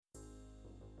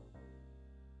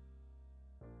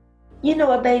You know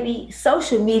what, baby?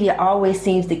 Social media always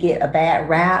seems to get a bad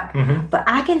rap, but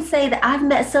I can say that I've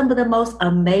met some of the most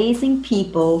amazing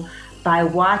people by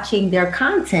watching their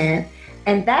content.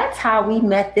 And that's how we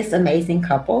met this amazing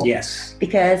couple. Yes.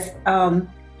 Because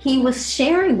he was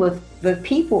sharing with the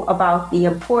people about the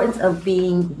importance of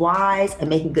being wise and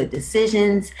making good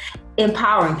decisions,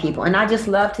 empowering people. And I just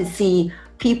love to see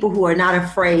people who are not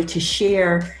afraid to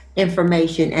share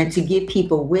information and to give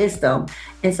people wisdom.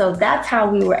 And so that's how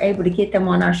we were able to get them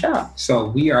on our show. So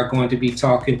we are going to be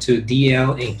talking to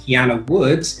DL and Kiana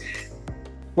Woods.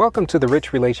 Welcome to the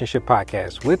Rich Relationship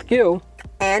Podcast with Gil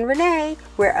and Renee,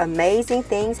 where amazing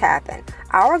things happen.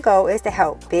 Our goal is to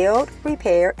help build,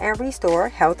 repair, and restore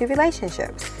healthy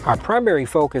relationships. Our primary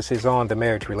focus is on the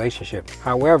marriage relationship.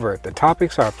 However, the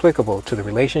topics are applicable to the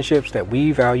relationships that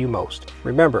we value most.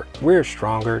 Remember, we're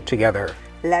stronger together.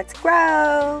 Let's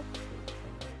grow.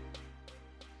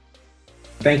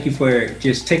 Thank you for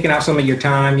just taking out some of your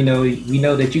time. You know, we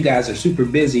know that you guys are super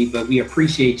busy, but we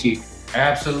appreciate you.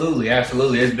 Absolutely.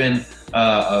 It's been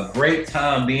a great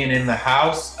time being in the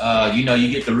house. You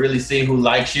get to really see who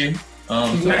likes you.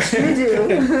 Yes, you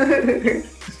do.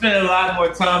 Spend a lot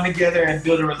more time together and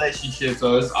build a relationship,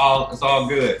 so it's all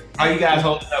good. How you guys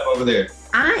holding up over there?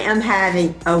 I am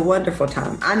having a wonderful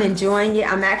time. I'm enjoying it.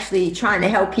 I'm actually trying to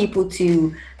help people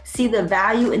to see the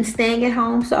value in staying at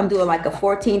home. So I'm doing like a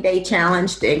 14-day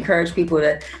challenge to encourage people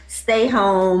to stay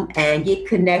home and get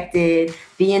connected,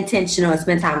 be intentional, and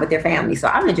spend time with their family. So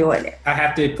I'm enjoying it. I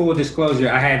have to, full disclosure,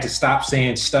 I had to stop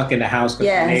saying stuck in the house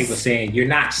because Renee was saying, you're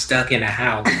not stuck in the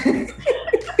house.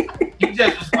 You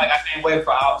just was like, I can't wait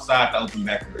for outside to open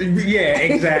back up. Yeah,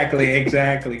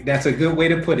 exactly. That's a good way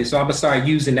to put it. So I'm going to start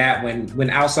using that when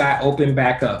outside open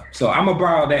back up. So I'm going to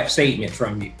borrow that statement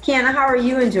from you. Kiana, how are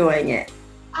you enjoying it?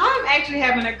 I'm actually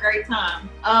having a great time.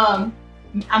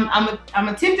 I'm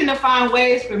attempting to find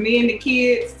ways for me and the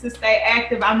kids to stay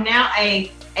active. I'm now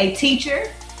a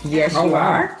teacher. Yes, you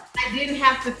are. I didn't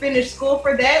have to finish school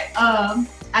for that.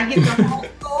 I get to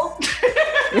homeschool.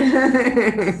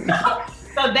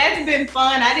 So that's been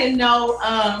fun. I didn't know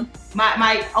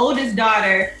my oldest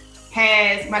daughter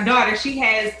she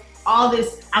has all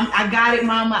this. I got it,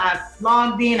 Mama. I've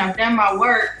logged in. I've done my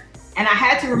work. And I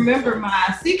had to remember my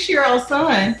 6-year-old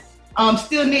son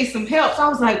still needs some help. So I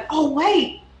was like, oh,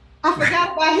 wait, I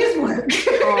forgot about his work.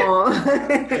 Oh,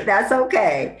 that's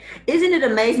okay. Isn't it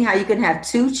amazing how you can have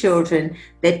two children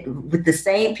that with the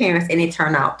same parents and it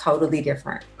turn out totally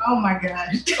different? Oh, my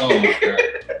gosh. Oh, my God.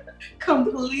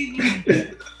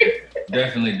 Completely.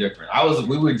 Definitely different.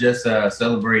 We were just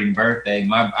celebrating birthday.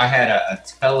 I had a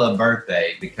tele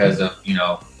birthday because of,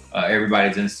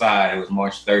 everybody's inside. It was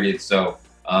March 30th. So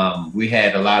we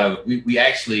had a lot of, we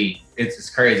actually, it's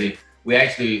crazy. We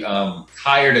actually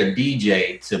hired a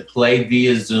DJ to play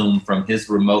via Zoom from his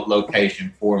remote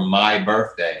location for my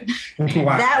birthday.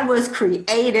 Wow. That was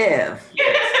creative.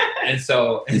 And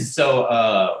so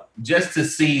just to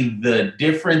see the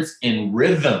difference in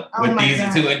rhythm with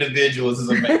these two individuals is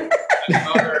amazing.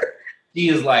 She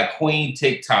is like Queen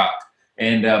TikTok.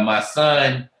 And my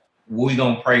son, we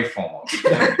gonna pray for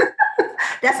him.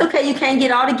 That's okay. You can't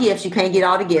get all the gifts.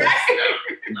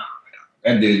 No.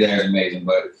 That dude, that's amazing.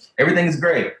 But everything is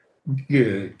great.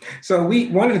 Good. So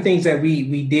one of the things that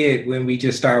we did when we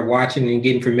just started watching and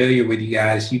getting familiar with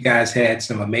you guys had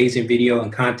some amazing video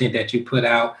and content that you put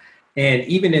out. And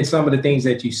even in some of the things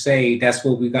that you say, that's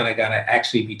what we're gonna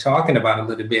actually be talking about a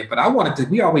little bit. But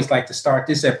we always like to start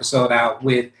this episode out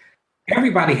with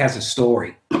everybody has a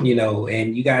story, and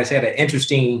you guys had an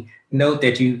interesting note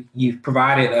that you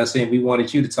provided us, and we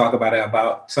wanted you to talk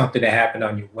about something that happened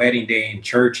on your wedding day in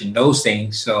church and those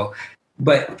things. So,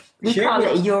 but we call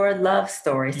it your love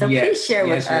story. So please share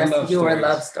with us your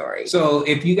love story. So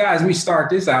if you guys, we start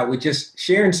this out with just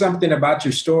sharing something about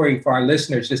your story for our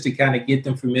listeners, just to kind of get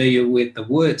them familiar with the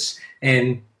Woods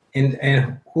and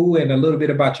who, and a little bit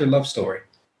about your love story.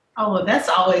 Oh, well, that's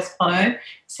always fun.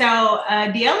 So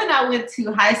DL and I went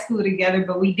to high school together,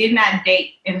 but we did not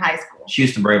date in high school. She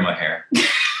used to braid my hair.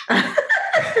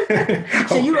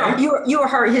 So you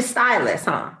were his stylist,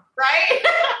 huh? Right?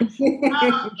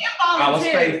 I was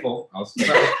faithful.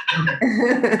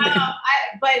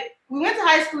 But we went to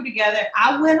high school together.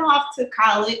 I went off to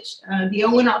college.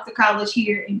 DL went off to college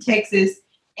here in Texas,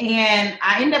 and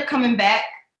I ended up coming back.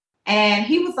 And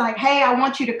he was like, "Hey, I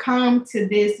want you to come to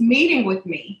this meeting with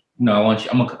me." No,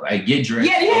 I'm gonna get dressed.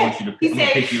 Yeah. I want you to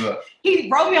pick you up. He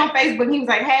wrote me on Facebook. He was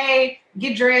like, "Hey,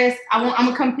 get dressed. I'm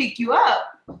gonna come pick you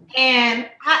up." And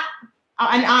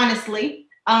honestly,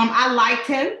 I liked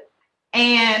him,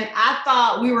 and I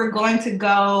thought we were going to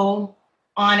go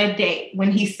on a date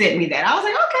when he sent me that. I was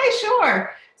like, "Okay,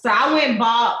 sure." So I went and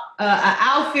bought an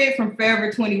outfit from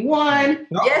Forever 21.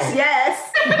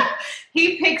 Yes.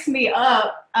 He picks me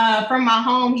up from my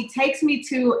home. He takes me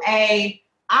to a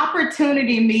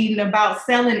opportunity meeting about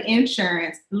selling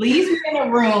insurance, leaves me in a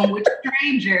room with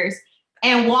strangers,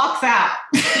 and walks out.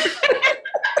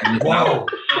 Whoa.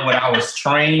 What I was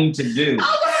trained to do.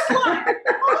 I was like,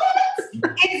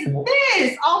 what is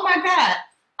this? Oh my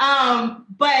God.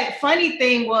 But funny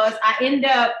thing was I ended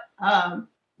up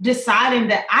deciding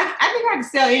that I think I could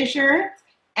sell insurance,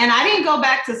 and I didn't go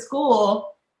back to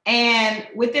school. And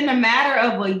within a matter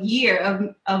of a year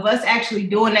of us actually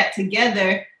doing that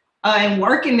together and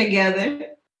working together,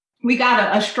 we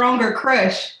got a stronger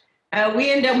crush.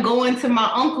 We ended up going to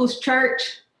my uncle's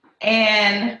church,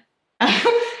 and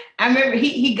I remember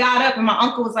he got up and my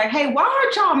uncle was like, "Hey, why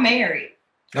aren't y'all married?"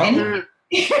 And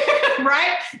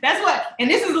right? That's what, and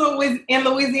this is in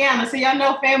Louisiana, so y'all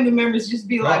know family members just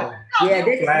be like, yeah,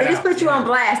 they just put you on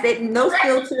blast. No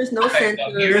filters, no censors.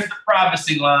 So here's the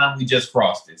privacy line. We just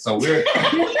crossed it. So we're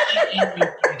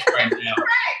right now.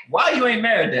 Why you ain't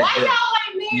married? Why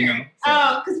y'all ain't married?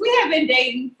 Because we have been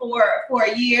dating for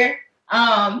a year,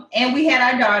 and we had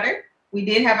our daughter. We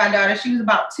did have our daughter. She was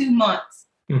about 2 months,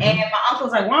 and my uncle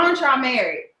was like, "Why aren't y'all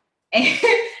married?"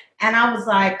 And I was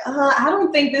like, I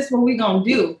don't think this is what we're going to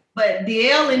do. But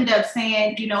DL ended up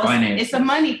saying, it's a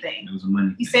money thing. It was a money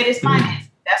thing. He said it's finance.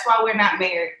 That's why we're not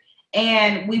married.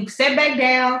 And we sat back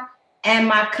down, and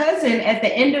my cousin at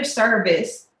the end of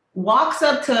service walks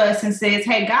up to us and says,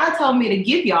 "Hey, God told me to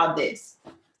give y'all this."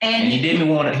 And he gave me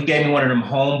one of them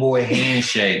homeboy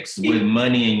handshakes with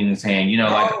money in his hand,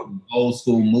 like old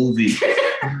school movie.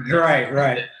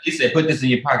 Right. He said, "Put this in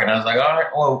your pocket." I was like, "All right,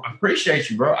 well, I appreciate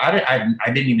you, bro." I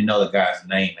didn't even know the guy's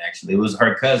name, actually. It was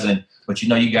her cousin. But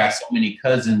you got so many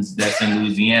cousins that's in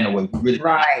Louisiana where you really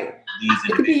right.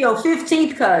 It could be your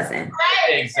 15th cousin.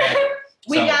 Right. Exactly.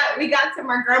 We got to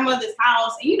my grandmother's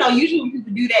house. And, usually when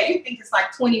people do that, you think it's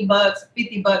like $20,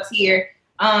 $50 here.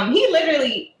 He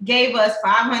literally gave us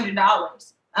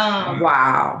 $500.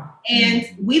 Wow.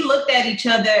 And we looked at each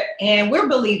other, and we're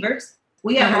believers.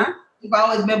 We've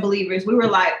always been believers. We were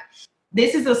like,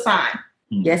 this is a sign.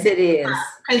 Yes, it is.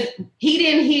 Because he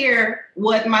didn't hear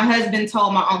what my husband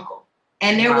told my uncle.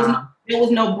 And there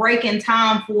was no break in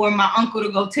time for my uncle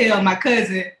to go tell my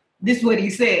cousin, this is what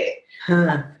he said.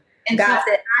 And God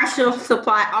said, "I shall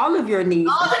supply all of your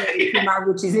needs to my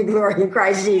riches and glory in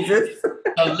Christ Jesus."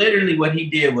 So literally what he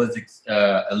did was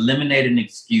eliminate an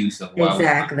excuse of why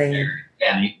exactly.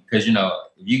 Because, if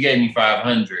you gave me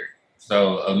 $500,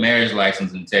 so a marriage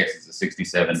license in Texas is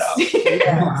 $67.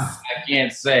 Yes. I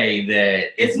can't say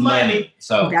that it's money.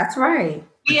 So that's right.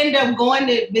 We ended up going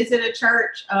to visit a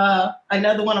church,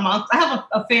 another one of my uncles. I have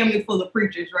a family full of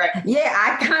preachers, right? Yeah,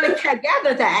 I kind of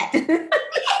gathered that.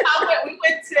 We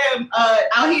went to,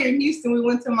 out here in Houston, we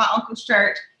went to my uncle's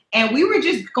church, and we were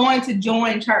just going to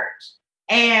join church.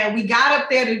 And we got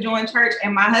up there to join church,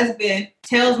 and my husband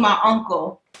tells my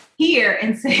uncle here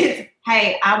and says,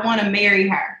 "Hey, I want to marry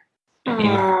her."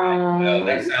 Well,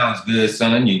 that sounds good,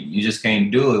 son. You just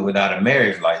can't do it without a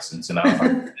marriage license. And I was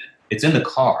like, "It's in the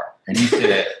car." And he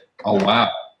said, "Oh,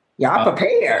 wow. Y'all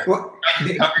prepared."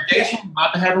 The congregation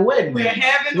about to have a wedding. We're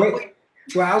having a wedding.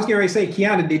 Well, I was going to say,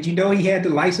 Kiana, did you know he had the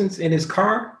license in his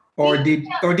car? Or did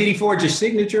he forge your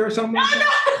signature or something? No.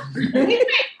 we went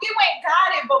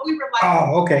got it, but we were like,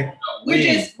 "Oh, okay.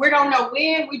 We don't know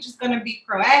when. We're just going to be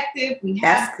proactive."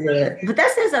 That's good. But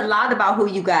that says a lot about who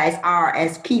you guys are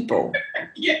as people.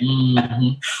 Yeah.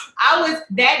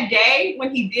 That day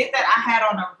when he did that, I had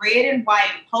on a red and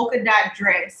white polka dot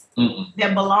dress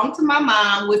that belonged to my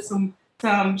mom with some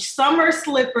summer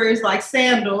slippers, like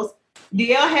sandals.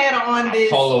 DL had on this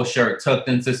polo shirt tucked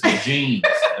into some jeans.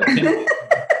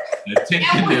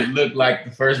 Attempting to look like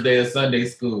the first day of Sunday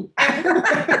school.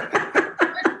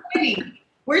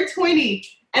 We're 20.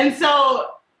 And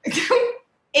so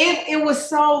it was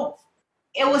so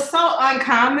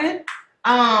uncommon.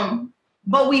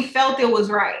 But we felt it was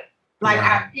right. Like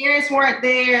our parents weren't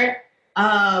there.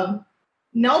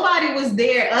 Nobody was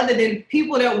there other than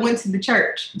people that went to the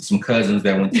church. Some cousins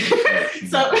that went to the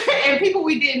church. And people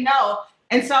we didn't know.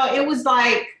 And so it was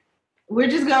like, we're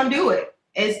just going to do it.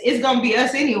 It's going to be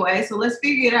us anyway, so let's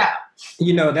figure it out.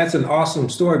 That's an awesome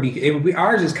story. Because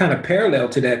ours is kind of parallel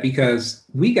to that because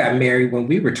we got married when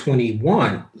we were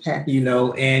 21,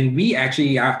 and we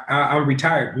actually, I'm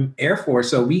retired Air Force,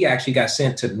 so we actually got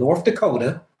sent to North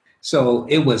Dakota. So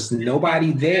it was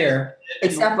nobody there.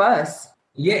 Except us.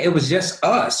 Yeah, it was just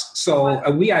us. So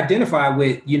we identify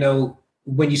with,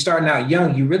 when you're starting out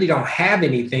young, you really don't have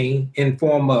anything in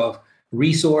form of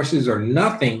resources or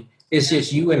nothing. it's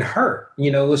just you and her. You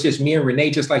know, it was just me and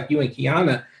Renee, just like you and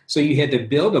Kiana. So you had to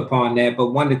build upon that. But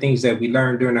one of the things that we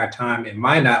learned during our time in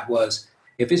Minot was,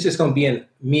 if it's just going to be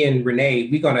me and Renee,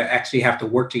 we're going to actually have to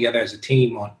work together as a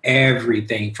team on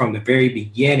everything from the very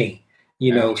beginning,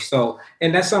 you know. So,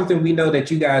 and that's something we know that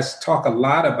you guys talk a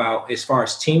lot about as far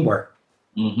as teamwork.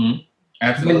 Mm-hmm.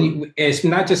 Absolutely. It's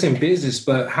not just in business,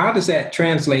 but how does that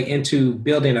translate into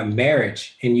building a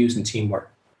marriage and using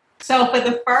teamwork? So for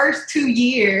the first 2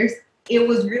 years, it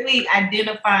was really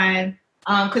identifying,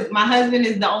 because my husband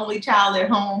is the only child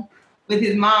at home with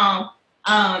his mom.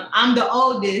 I'm the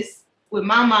oldest with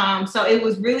my mom. So it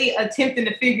was really attempting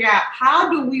to figure out, how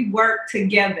do we work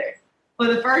together? For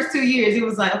the first 2 years, it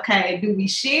was like, okay, do we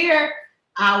share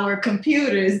our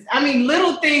computers? I mean,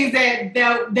 little things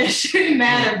that shouldn't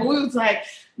matter. But we was like,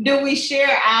 do we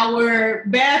share our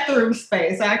bathroom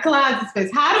space, our closet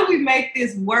space? How do we make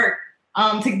this work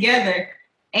together?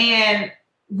 And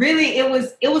really, it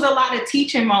was a lot of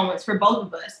teaching moments for both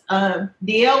of us.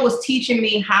 DL was teaching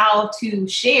me how to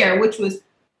share, which was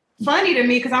funny to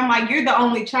me, because I'm like, you're the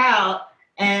only child,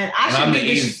 and I'm the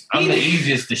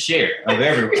easiest to share of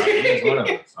everybody. He's one of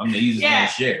us. I'm the easiest one to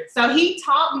share. So he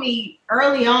taught me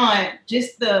early on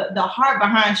just the heart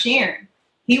behind sharing.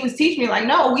 He was teaching me like,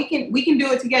 no, we can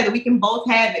do it together. We can both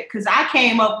have it. Because I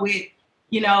came up with,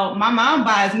 you know, my mom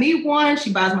buys me one,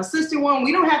 she buys my sister one.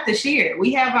 We don't have to share.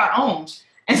 We have our own.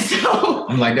 And so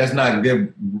I'm like, that's not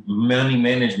good money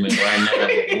management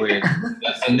right now. Where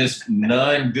that's in this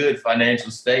non-good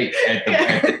financial state at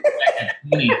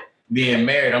the being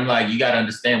married. I'm like, you got to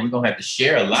understand, we're going to have to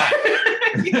share a lot.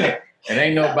 It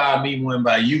ain't no buy me one,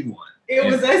 buy you one. It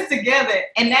was us together.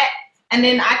 And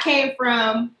then I came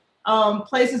from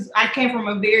places, I came from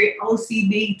a very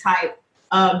OCD type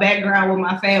background with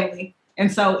my family.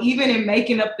 And so even in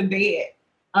making up the bed,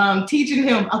 teaching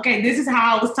him, okay, this is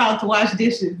how I was taught to wash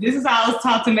dishes. This is how I was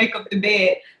taught to make up the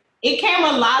bed. It came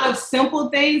a lot of simple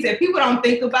things that people don't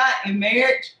think about in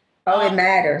marriage. Oh, it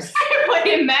matters. But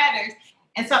it matters.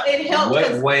 And so it helped.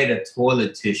 What way the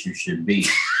toilet tissue should be.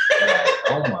 Like,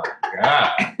 oh my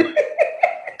God.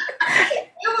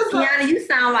 Kiana, you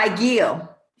sound like Gil.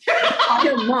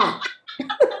 Your mom.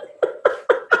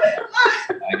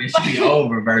 Like, it should be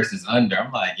over versus under.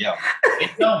 I'm like, yo,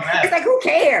 it don't matter. It's like, who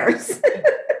cares?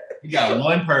 You got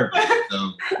one purpose.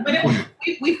 So. But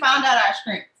we found out our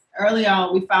strengths. Early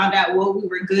on, we found out what we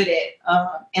were good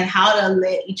at and how to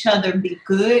let each other be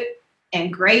good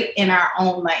and great in our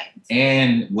own lanes.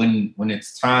 And when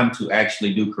it's time to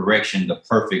actually do correction, the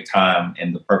perfect time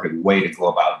and the perfect way to go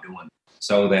about doing it,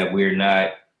 so that we're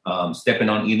not stepping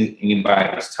on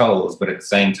anybody's toes, but at the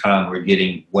same time, we're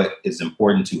getting what is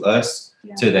important to us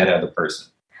to that other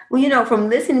person. Well, you know, from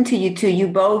listening to you two, you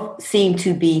both seem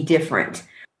to be different.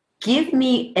 Give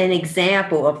me an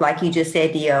example of, like you just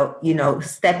said, you know,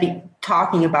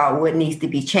 talking about what needs to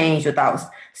be changed without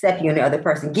stepping on the other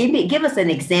person. Give us an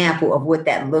example of what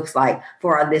that looks like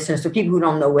for our listeners, for people who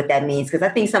don't know what that means. Because I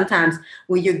think sometimes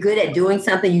when you're good at doing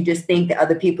something, you just think that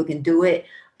other people can do it.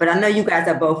 But I know you guys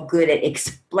are both good at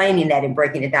explaining that and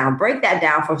breaking it down. Break that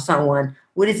down for someone.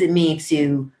 What does it mean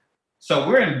to? So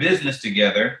we're in business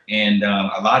together, and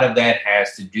a lot of that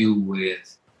has to do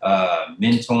with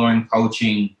mentoring,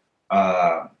 coaching,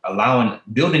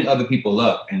 building other people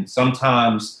up. And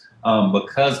sometimes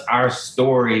because our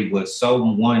story was so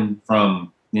one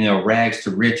from, you know, rags to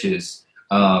riches,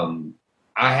 I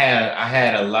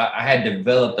had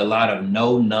developed a lot of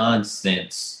no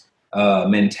nonsense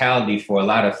mentality for a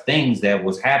lot of things that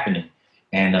was happening.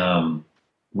 And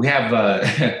we have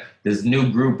this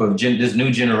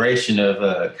new generation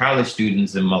of college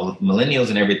students and millennials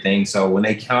and everything. So when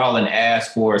they call and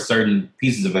ask for certain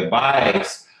pieces of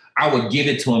advice, I would give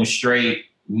it to them straight,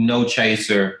 no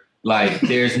chaser, like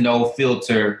there's no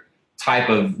filter type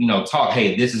of, you know, talk.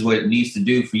 Hey, this is what it needs to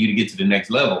do for you to get to the next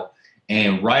level.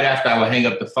 And right after I would hang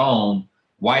up the phone,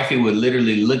 wifey would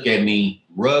literally look at me,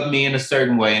 rub me in a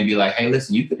certain way and be like, hey,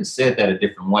 listen, you could have said that a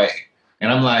different way.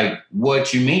 And I'm like,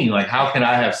 what you mean? Like, how can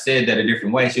I have said that a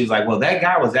different way? She was like, well, that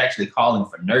guy was actually calling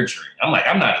for nurturing. I'm like,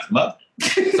 I'm not his mother.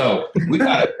 So we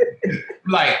got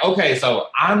like, okay, so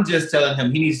I'm just telling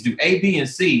him he needs to do A, B, and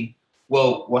C.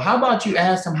 Well, how about you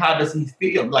ask him, how does he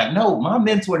feel? Like, no, my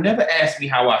mentor never asked me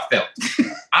how I felt.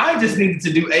 I just needed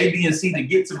to do A, B, and C to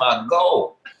get to my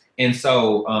goal. And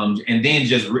so, and then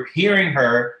just hearing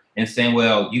her and saying,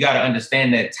 well, you got to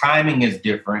understand that timing is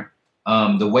different.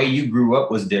 The way you grew up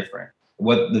was different.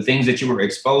 What the things that you were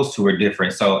exposed to are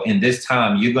different. So in this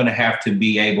time, you're going to have to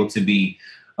be able to be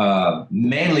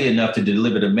manly enough to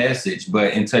deliver the message,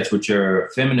 but in touch with your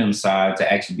feminine side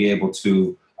to actually be able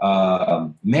to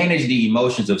manage the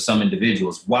emotions of some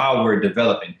individuals while we're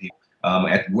developing people.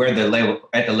 at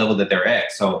the level that they're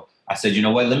at. So I said, you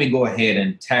know what, let me go ahead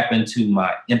and tap into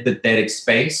my empathetic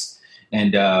space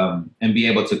and be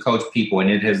able to coach people. And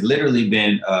it has literally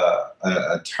been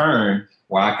a turn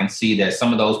where I can see that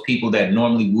some of those people that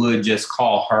normally would just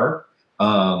call her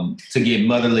to get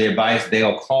motherly advice,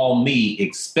 they'll call me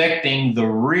expecting the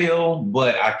real,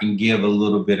 but I can give a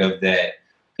little bit of that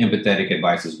empathetic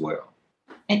advice as well.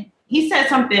 And he said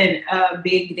something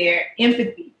big there.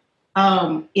 Empathy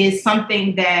is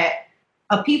something that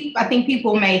I think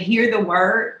people may hear the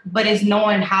word, but it's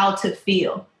knowing how to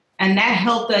feel. And that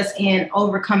helped us in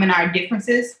overcoming our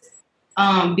differences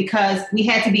because we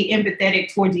had to be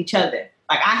empathetic towards each other.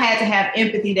 Like I had to have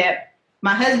empathy that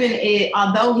my husband,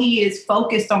 although he is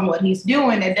focused on what he's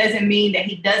doing, that doesn't mean that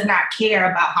he does not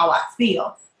care about how I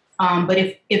feel. But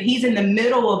if he's in the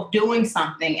middle of doing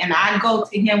something and I go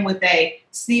to him with a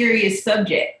serious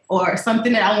subject or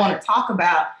something that I want to talk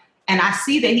about, and I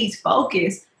see that he's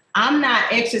focused, I'm not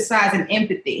exercising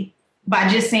empathy by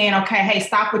just saying, okay, hey,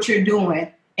 stop what you're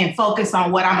doing and focus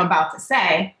on what I'm about to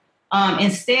say.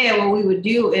 Instead, what we would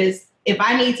do is if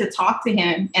I need to talk to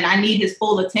him and I need his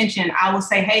full attention, I will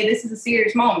say, hey, this is a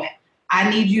serious moment. I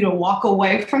need you to walk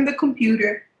away from the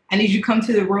computer. I need you to come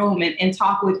to the room and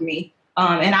talk with me.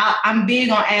 And I'm big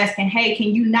on asking, hey,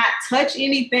 can you not touch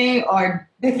anything or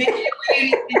video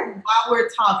anything while we're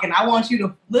talking? I want you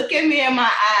to look at me in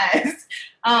my eyes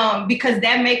because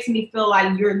that makes me feel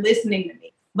like you're listening to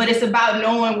me. But it's about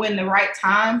knowing when the right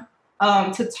time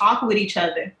to talk with each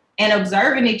other and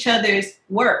observing each other's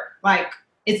work. Like,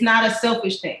 it's not a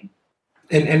selfish thing.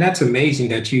 And that's amazing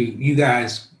that you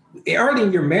guys, early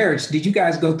in your marriage, did you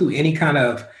guys go through any kind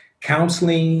of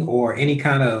counseling or any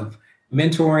kind of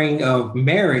mentoring of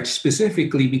marriage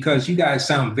specifically? Because you guys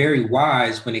sound very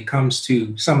wise when it comes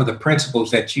to some of the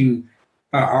principles that you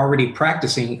are already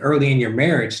practicing early in your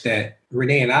marriage that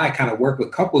Renee and I kind of work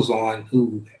with couples on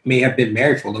who may have been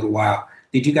married for a little while.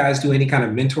 Did you guys do any kind of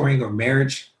mentoring or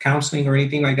marriage counseling or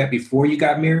anything like that before you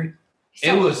got married?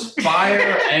 It was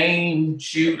fire, aim,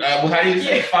 shoot. How do you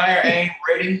say fire, aim,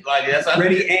 ready? Like that's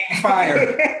ready, aim,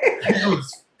 fire. It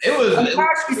was.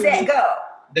 Set, go.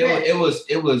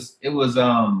 It was.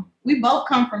 We both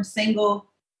come from single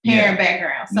parent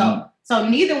backgrounds, so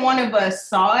neither one of us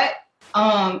saw it.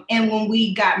 And when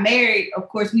we got married, of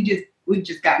course, we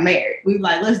just got married. We were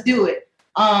like, let's do it.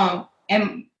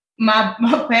 And my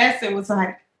pastor was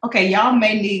like, okay, y'all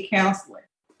may need counseling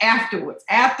afterwards,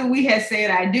 after we had said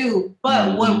I do.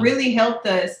 But what really helped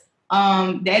us,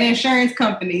 that insurance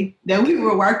company that we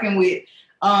were working with,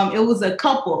 it was a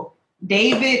couple,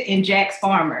 David and Jax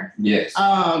Farmer. Yes.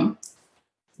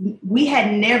 We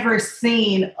had never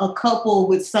seen a couple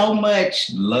with so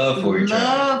much love for each other.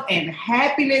 Love and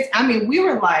happiness. I mean, we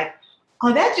were like,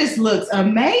 oh, that just looks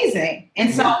amazing.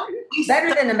 And so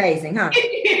better than amazing, huh?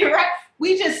 Right?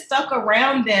 We just stuck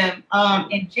around them.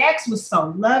 And Jax was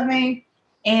so loving.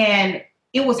 And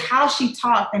it was how she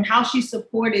talked and how she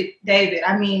supported David.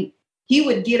 I mean, he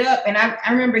would get up and I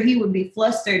remember he would be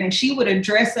flustered and she would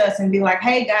address us and be like,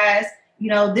 hey guys,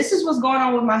 this is what's going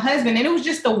on with my husband. And it was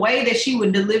just the way that she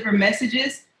would deliver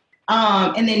messages.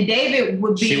 And then David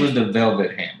would be. She was the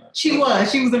velvet hammer. She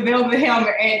was the velvet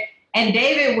hammer. And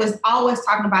David was always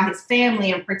talking about his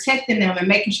family and protecting them and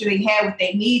making sure they had what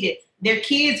they needed. Their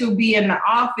kids would be in the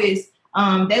office.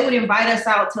 They would invite us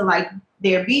out to like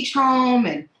their beach home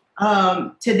and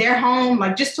to their home,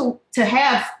 like just to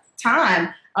have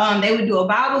time. They would do a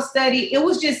Bible study. It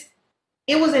was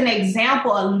an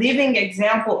example, a living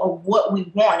example of what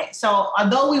we wanted. So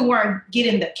although we weren't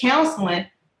getting the counseling,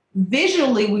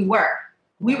 visually we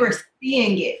were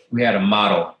seeing it. We had a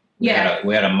model. We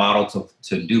had a model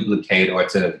to duplicate or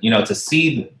to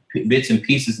see the bits and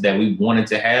pieces that we wanted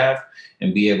to have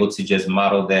and be able to just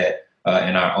model that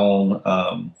in our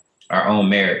own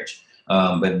marriage.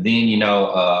 But then,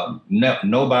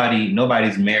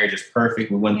 nobody's marriage is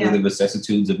perfect. We went through the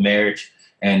vicissitudes of marriage.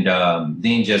 And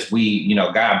then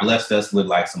God blessed us with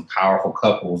like some powerful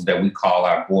couples that we call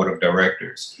our board of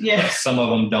directors. Yeah. Some of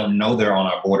them don't know they're on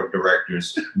our board of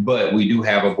directors, but we do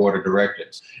have a board of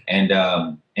directors. And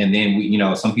then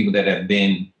we, some people that have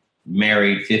been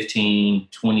married 15,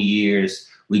 20 years,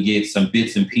 we get some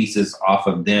bits and pieces off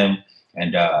of them.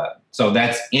 And so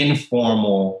that's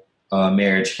informal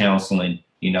marriage counseling,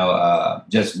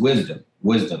 just wisdom.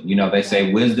 They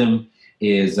say wisdom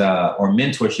is, or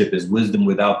mentorship is wisdom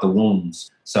without the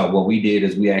wounds. So what we did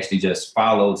is we actually just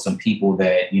followed some people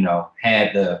that,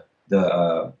 had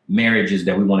the marriages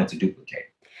that we wanted to duplicate.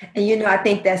 And, I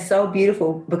think that's so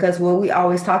beautiful because what we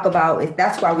always talk about is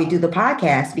that's why we do the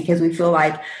podcast, because we feel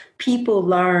like we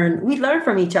learn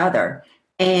from each other.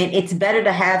 And it's better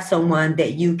to have someone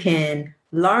that you can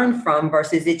learn from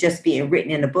versus it just being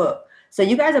written in a book. So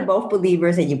you guys are both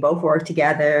believers and you both work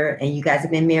together and you guys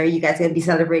have been married. You guys are going to be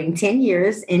celebrating 10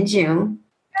 years in June.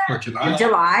 Or July.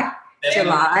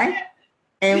 July.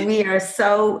 And we are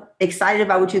so excited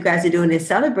about what you guys are doing and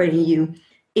celebrating you.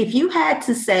 If you had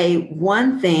to say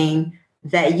one thing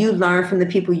that you learned from the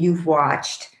people you've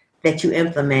watched that you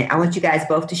implement, I want you guys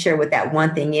both to share what that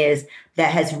one thing is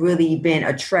that has really been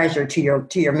a treasure to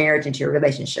your marriage and to your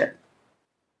relationship.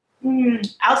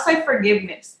 I'll say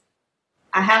forgiveness.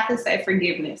 I have to say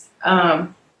forgiveness.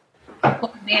 Being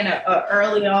an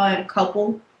early on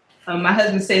couple, my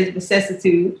husband says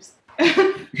vicissitudes,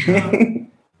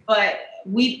 but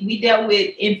we dealt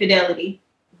with infidelity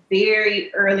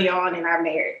very early on in our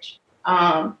marriage.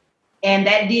 And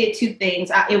that did two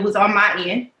things. It was on my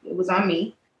end. It was on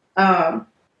me.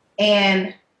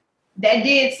 And that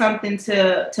did something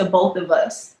to both of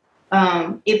us.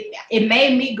 It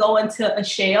made me go into a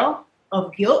shell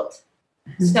of guilt.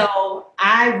 Mm-hmm. So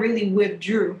I really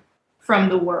withdrew from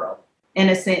the world in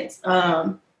a sense.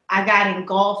 I got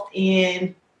engulfed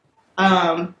in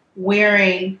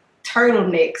wearing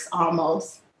turtlenecks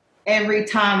almost every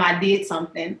time I did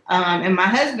something. And my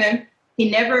husband,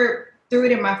 he never threw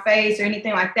it in my face or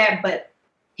anything like that, but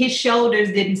his shoulders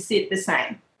didn't sit the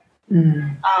same.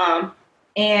 Mm-hmm.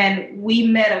 And we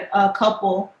met a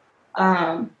couple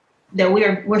that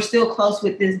we're still close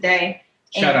with this day.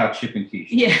 Shout out Chip and Keisha.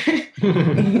 Yeah.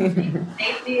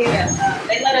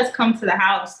 They let us come to the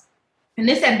house. And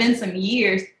this had been some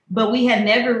years, but we had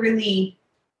never really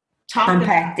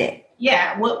unpacked it.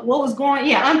 Yeah, what was going on?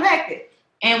 Yeah, unpacked it.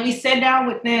 And we sat down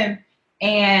with them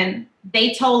and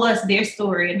they told us their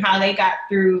story and how they got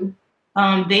through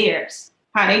theirs,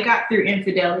 how they got through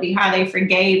infidelity, how they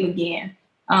forgave again.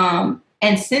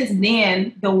 And since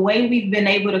then, the way we've been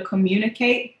able to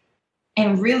communicate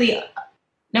and really,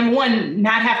 number one,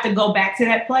 not have to go back to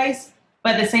that place,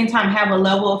 but at the same time, have a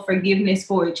level of forgiveness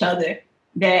for each other,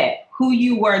 that who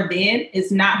you were then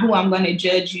is not who I'm going to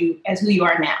judge you as who you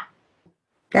are now.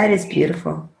 That is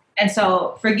beautiful. And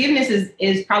so forgiveness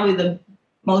is probably the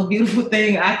most beautiful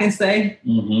thing I can say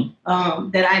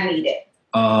that I needed.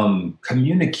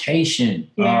 Communication,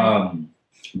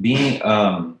 being,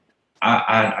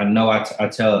 I know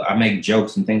I make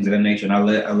jokes and things of that nature, and I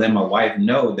let my wife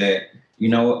know that, you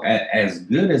know, as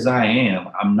good as I am,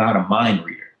 I'm not a mind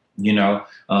reader. You know,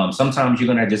 sometimes you're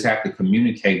going to just have to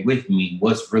communicate with me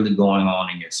what's really going on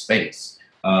in your space.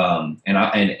 And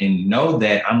know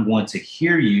that I'm going to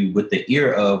hear you with the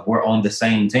ear of we're on the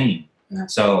same team. Yeah.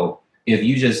 So if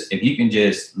you can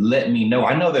just let me know,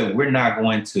 I know that you're not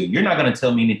going to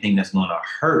tell me anything that's going to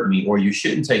hurt me, or you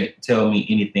shouldn't tell me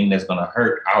anything that's going to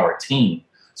hurt our team.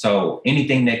 So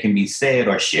anything that can be said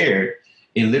or shared,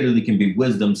 it literally can be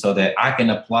wisdom so that I can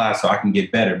apply, so I can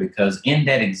get better. Because in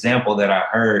that example that I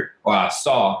heard or I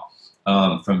saw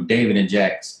from David and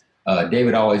Jax,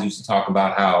 David always used to talk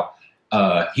about how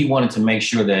he wanted to make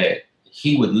sure that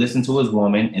he would listen to his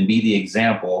woman and be the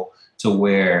example to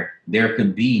where there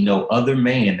could be no other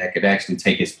man that could actually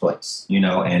take his place, you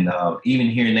know. And even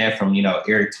hearing that from, you know,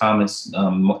 Eric Thomas,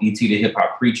 E.T. the hip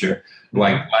hop preacher,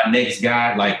 like my next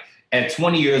guy, like at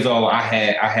 20 years old, I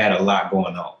had a lot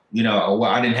going on. You know, well,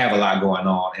 I didn't have a lot going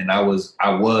on, and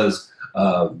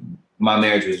my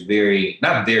marriage was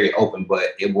not very open, but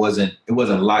it wasn't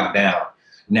locked down.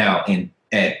 Now,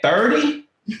 at 30,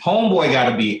 homeboy got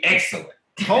to be excellent.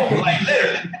 Like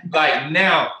literally, like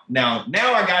now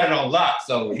I got it on lock.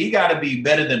 So he got to be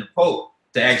better than the Pope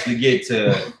to actually get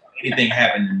to anything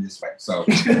happening this way. So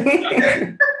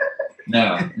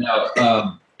no.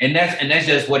 And that's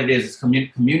just what it is.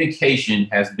 Communication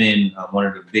has been one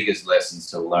of the biggest lessons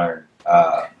to learn,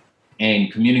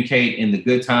 and communicate in the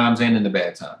good times and in the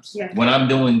bad times. Yeah. When I'm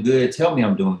doing good, tell me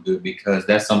I'm doing good, because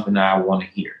that's something that I want to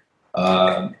hear.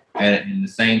 And the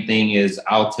same thing is,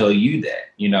 I'll tell you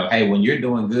that, you know, hey, when you're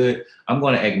doing good, I'm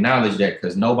going to acknowledge that,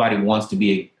 because nobody wants to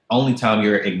be. Only time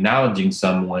you're acknowledging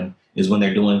someone is when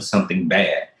they're doing something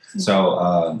bad. Mm-hmm.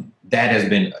 So that has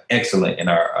been excellent in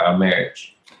our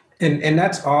marriage. And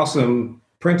that's awesome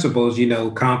principles, you know,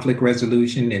 conflict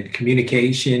resolution and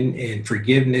communication and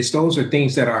forgiveness. Those are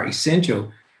things that are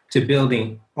essential to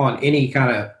building on any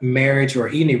kind of marriage or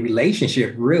any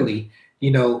relationship, really, you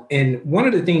know. And one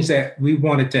of the things that we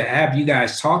wanted to have you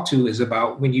guys talk to is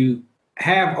about when you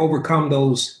have overcome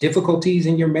those difficulties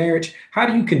in your marriage, how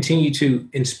do you continue to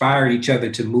inspire each other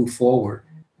to move forward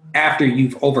after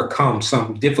you've overcome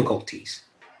some difficulties?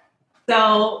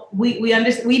 So we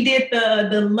did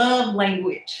the love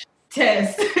language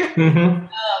test. Mm-hmm.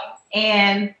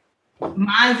 And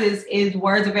mine is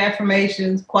words of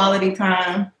affirmations, quality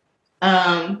time,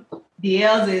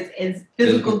 DL's is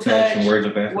physical touch, and words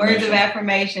of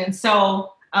affirmation.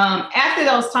 So after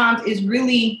those times, it's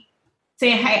really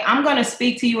saying, hey, I'm going to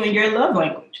speak to you in your love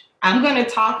language. I'm going to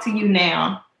talk to you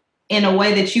now in a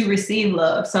way that you receive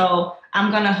love. So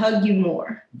I'm going to hug you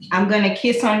more. I'm going to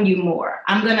kiss on you more.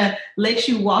 I'm going to let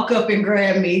you walk up and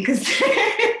grab me, because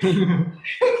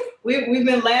we've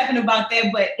been laughing about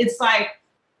that, but it's like,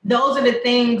 those are the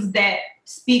things that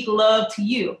speak love to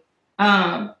you.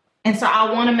 And so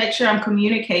I want to make sure I'm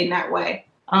communicating that way.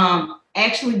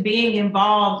 Actually being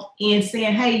involved in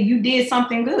saying, hey, you did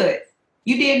something good.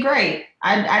 You did great.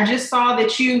 I just saw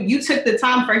that you took the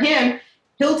time for him.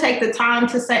 He'll take the time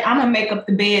to say, I'm going to make up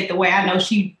the bed the way I know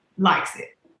she likes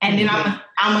it. And then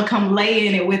I'm going to come lay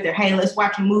in it with her. Hey, let's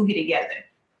watch a movie together.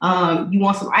 You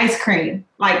want some ice cream?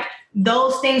 Like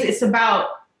those things, it's about,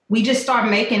 we just start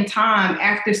making time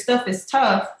after stuff is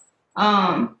tough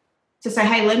to say,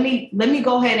 hey, let me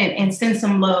go ahead and send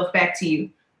some love back to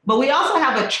you. But we also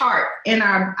have a chart in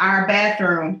our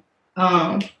bathroom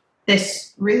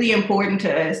that's really important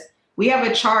to us. We have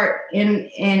a chart and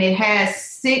it has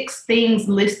 6 things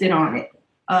listed on it.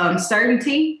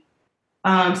 Certainty,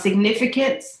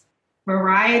 significance,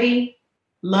 variety,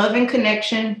 love and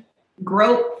connection,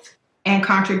 growth, and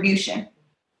contribution.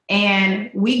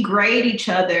 And we grade each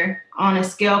other on a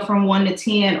scale from 1 to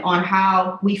 10 on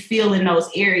how we feel in those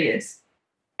areas.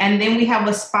 And then we have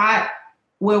a spot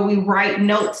where we write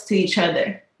notes to each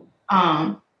other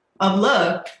of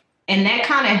love. And that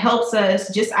kind of helps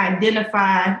us just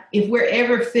identify if we're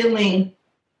ever feeling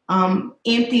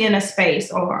empty in a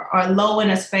space or low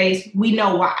in a space, we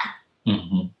know why.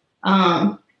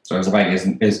 Mm-hmm. So it's like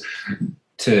it's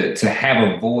to have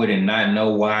a void and not know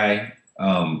why,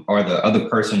 or the other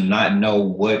person not know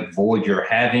what void you're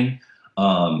having,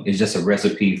 is just a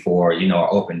recipe for, an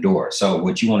open door. So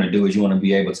what you want to do is you want to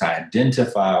be able to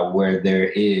identify where there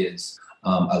is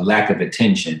a lack of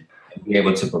attention and be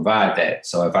able to provide that.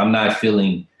 So if I'm not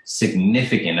feeling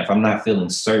significant, if I'm not feeling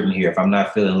certain here, if I'm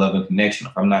not feeling love and connection,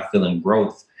 if I'm not feeling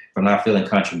growth, if I'm not feeling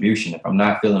contribution, if I'm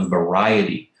not feeling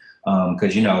variety,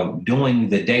 because, doing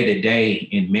the day-to-day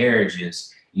in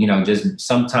marriages, just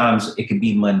sometimes it can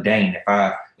be mundane.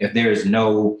 If there's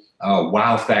no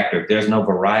wow factor, if there's no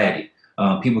variety,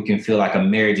 people can feel like a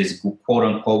marriage is quote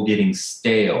unquote getting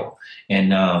stale.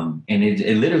 And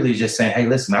it literally is just saying, hey,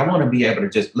 listen, I want to be able to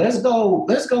just let's go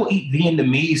eat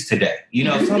Vietnamese today.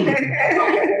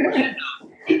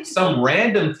 Some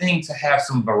random thing to have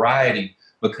some variety,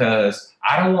 because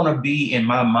I don't want to be in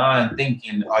my mind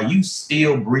thinking, are you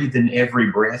still breathing every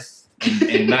breath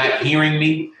and not hearing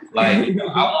me? Like, I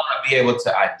want to be able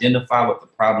to identify what the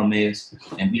problem is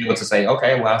and be able to say,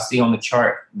 okay, well, I see on the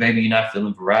chart, baby, you're not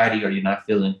feeling variety or you're not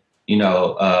feeling,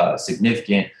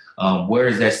 significant. Where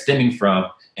is that stemming from?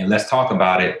 And let's talk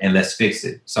about it and let's fix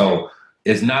it. So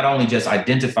it's not only just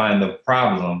identifying the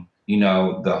problem,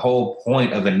 the whole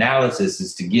point of analysis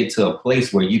is to get to a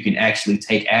place where you can actually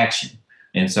take action.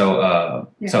 And so,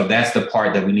 so that's the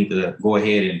part that we need to go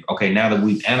ahead and, okay, now that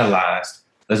we've analyzed,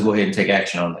 let's go ahead and take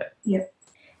action on that. Yeah.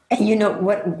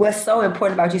 And what's so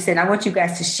important about you saying, I want you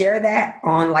guys to share that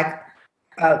on like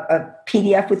a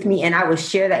PDF with me, and I will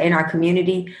share that in our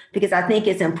community, because I think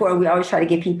it's important. We always try to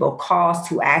give people calls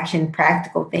to action,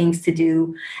 practical things to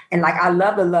do. And like, I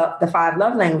love the 5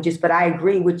 love languages, but I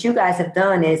agree what you guys have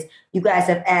done is you guys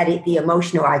have added the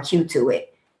emotional IQ to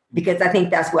it, because I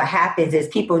think that's what happens is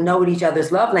people know what each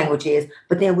other's love language is,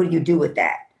 but then what do you do with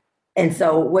that? And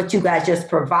so what you guys just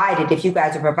provided, if you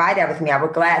guys would provide that with me, I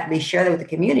would gladly share that with the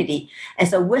community. And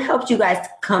so what helped you guys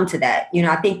come to that?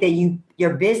 I think that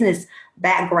your business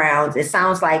backgrounds, it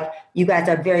sounds like you guys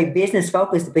are very business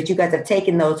focused, but you guys have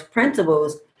taken those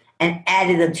principles and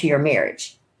added them to your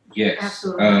marriage. Yes.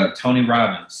 Absolutely. Tony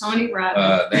Robbins.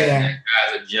 That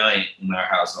guy's a giant in our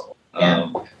household.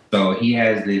 So he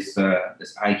has this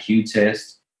IQ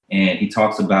test. And he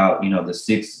talks about, the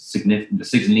 6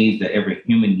 needs that every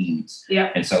human needs. Yeah.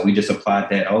 And so we just applied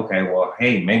that. Okay, well,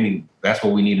 hey, maybe that's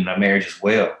what we need in our marriage as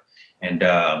well. And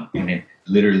it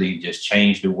literally just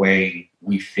changed the way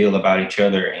we feel about each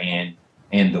other and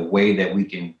the way that we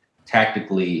can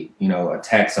tactically,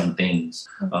 attack some things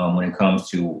when it comes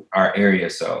to our area.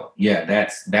 So yeah,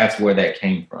 that's where that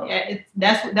came from. Yeah,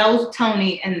 that was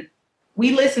Tony, and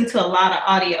we listened to a lot of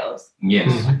audios.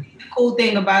 Yes. The cool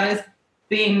thing about us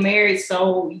being married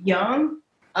so young,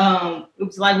 it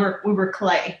was like we were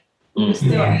clay. We were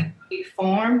still being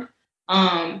formed.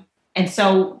 And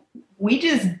so we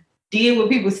just did what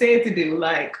people said to do.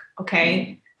 Like,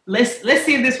 okay, let's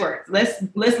see if this works. Let's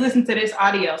listen to this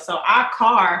audio. So our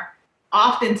car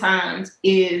oftentimes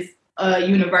is a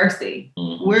university.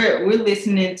 We're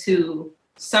listening to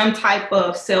some type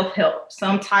of self-help,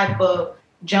 some type of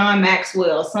John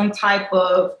Maxwell, some type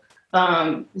of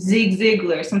Zig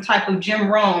Ziglar, some type of Jim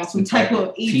Rohn, some type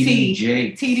of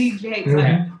E.T. TD Jakes.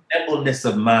 Nimbleness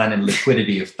of mind and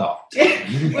liquidity of thought.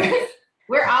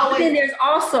 We're always. Then there's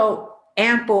also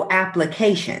ample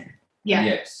application.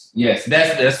 Yeah. Yes.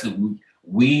 That's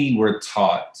we were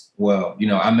taught. Well,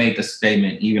 I made the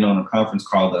statement even on a conference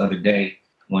call the other day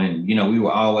when we will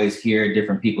always hear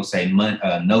different people say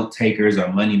note takers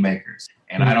are money makers,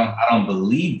 and I don't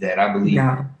believe that. I believe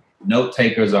note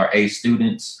takers are A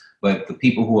students, but the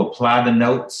people who apply the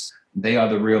notes, they are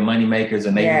the real money makers,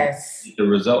 and they get the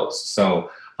results.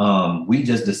 So we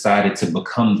just decided to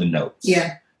become the notes.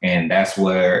 Yeah. And that's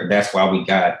why we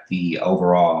got the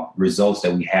overall results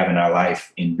that we have in our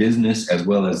life in business as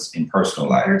well as in personal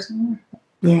life.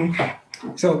 Yeah.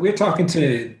 So we're talking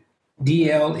to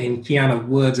DL and Kiana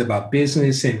Woods about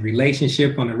business and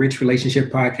relationship on the Rich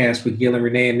Relationship Podcast with Gil and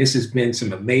Renee. And this has been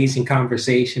some amazing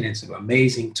conversation and some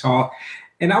amazing talk.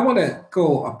 And I want to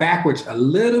go backwards a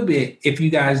little bit, if you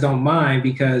guys don't mind,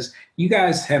 because you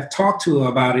guys have talked to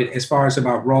about it as far as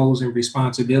about roles and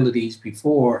responsibilities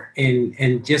before.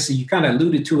 And just you kind of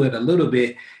alluded to it a little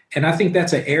bit. And I think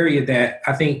that's an area that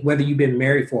I think whether you've been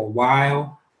married for a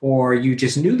while or you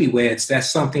just newlyweds, that's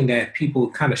something that people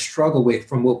kind of struggle with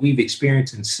from what we've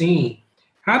experienced and seen.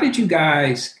 How did you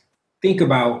guys think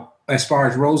about as far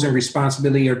as roles and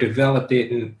responsibility are developed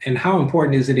it, and how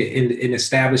important is it in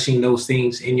establishing those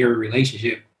things in your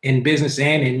relationship, in business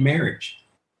and in marriage?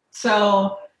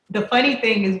 So the funny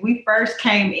thing is we first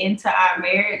came into our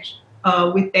marriage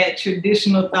with that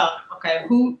traditional thought, okay,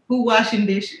 who washing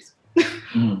dishes?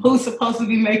 Who's supposed to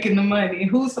be making the money?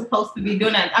 Who's supposed to be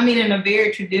doing that? I mean, in a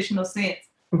very traditional sense.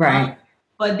 Right.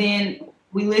 But then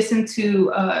we listened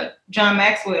to John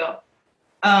Maxwell,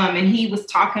 and he was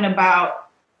talking about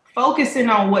focusing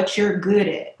on what you're good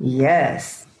at.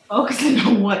 Yes. Focusing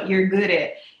on what you're good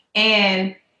at.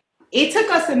 And it took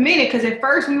us a minute because at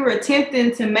first we were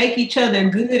attempting to make each other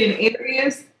good in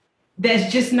areas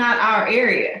that's just not our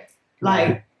area.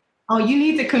 Like, oh, you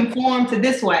need to conform to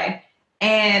this way.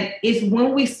 And it's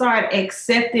when we start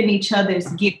accepting each other's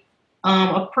gift.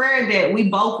 A prayer that we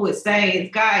both would say is,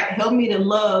 God, help me to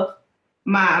love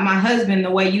my husband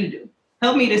the way you do.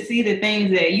 Help me to see the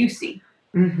things that you see.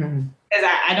 Mm-hmm.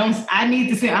 Because I need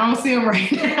to see. I don't see him right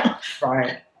now.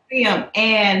 Right. See him,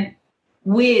 and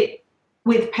with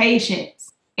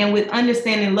patience and with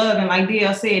understanding love, and like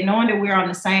DL said, knowing that we're on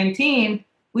the same team,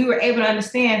 we were able to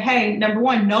understand. Hey, number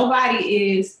one,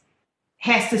 nobody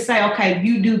has to say, okay,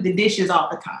 you do the dishes all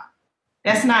the time.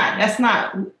 That's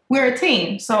not. We're a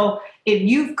team. So if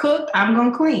you've cooked, I'm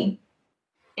gonna clean.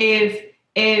 If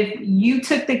you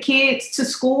took the kids to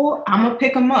school, I'm gonna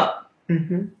pick them up.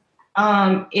 Mm-hmm.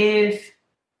 And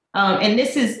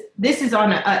this is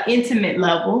on an intimate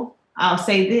level. I'll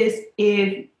say this: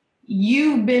 if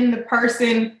you've been the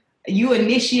person, you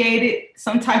initiated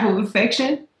some type of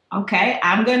affection, okay,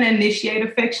 I'm going to initiate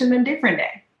affection a different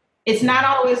day. It's not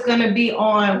always going to be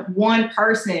on one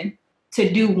person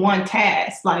to do one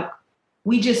task. Like,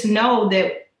 we just know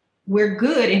that we're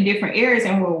good in different areas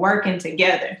and we're working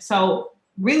together. So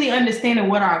really understanding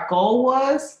what our goal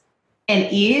was and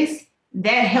is,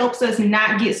 that helps us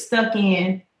not get stuck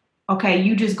in, okay,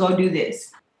 you just go do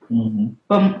this. Mm-hmm.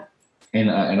 And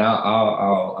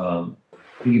I'll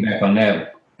piggyback on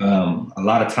that. A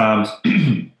lot of times,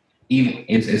 even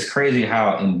it's crazy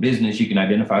how in business you can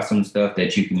identify some stuff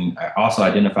that you can also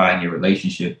identify in your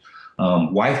relationship.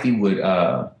 Wifey would,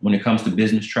 when it comes to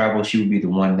business travel, she would be the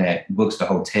one that books the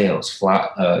hotels,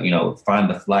 find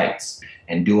the flights,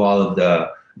 and do all of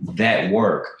that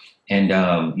work. And,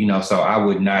 so I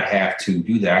would not have to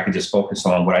do that. I could just focus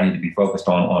on what I need to be focused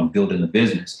on building the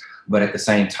business. But at the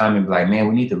same time, it'd be like, man,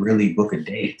 we need to really book a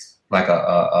date, like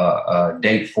a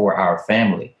date for our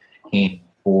family. And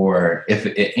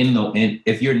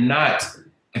if you're not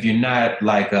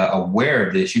like aware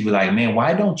of this, you'd be like, man,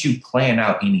 why don't you plan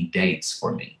out any dates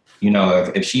for me?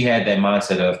 If she had that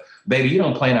mindset of, baby, you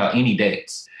don't plan out any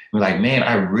dates. We're like, man,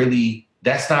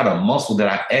 that's not a muscle that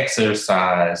I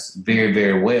exercise very,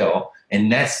 very well.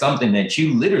 And that's something that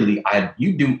you literally,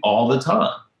 you do all the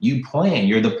time. You plan,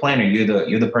 you're the planner,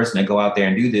 you're the person that go out there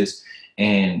and do this.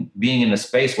 And being in a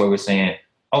space where we're saying,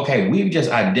 okay, we've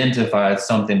just identified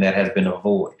something that has been a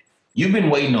void. You've been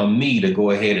waiting on me to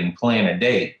go ahead and plan a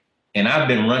date. And I've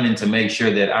been running to make sure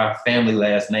that our family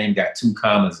last name got 2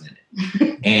 commas in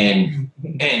it. and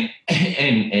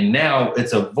now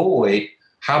it's a void.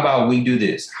 How about we do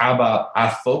this? How about I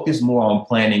focus more on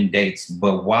planning dates,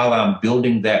 but while I'm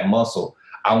building that muscle,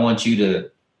 I want you to,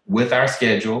 with our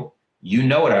schedule,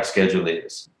 what our schedule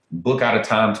is. book out a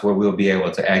time to where we'll be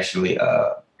able to actually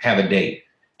have a date.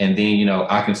 And then, you know,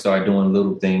 I can start doing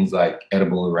little things like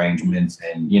edible arrangements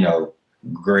and, you know,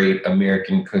 great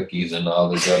American cookies and all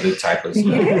this other type of stuff.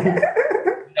 You know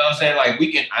what I'm saying? Like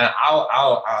we can,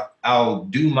 I'll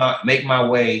make my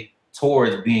way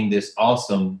towards being this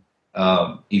awesome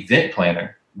event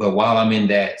planner. But while I'm in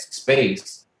that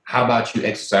space, how about you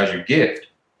exercise your gift?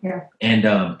 Yeah.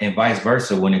 And vice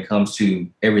versa when it comes to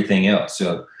everything else.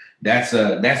 So that's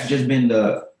just been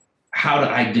how to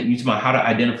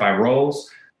identify roles.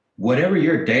 Whatever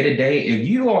your day to day, if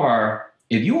you are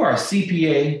a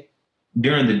CPA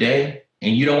during the day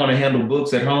and you don't want to handle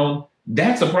books at home,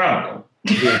 that's a problem.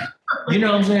 Yeah. You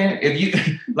know what I'm saying? If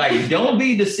you like, don't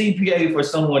be the CPA for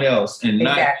someone else and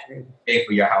not pay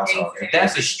for your household. Exactly. If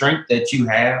that's a strength that you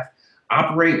have,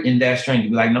 operate in that strength.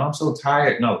 Be like, no, I'm so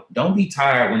tired. No, don't be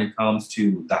tired when it comes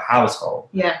to the household.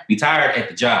 Yeah. Be tired at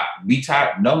the job.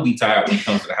 Don't be tired when it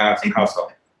comes to the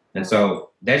household. And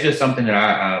so that's just something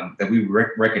that that we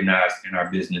recognize in our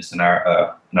business and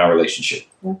our relationship.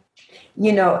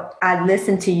 You know, I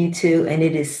listen to you too, and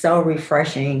it is so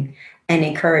refreshing and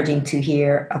encouraging to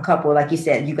hear a couple, like you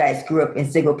said, you guys grew up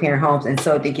in single parent homes, and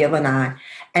so did Gil and I.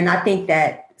 And I think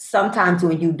that sometimes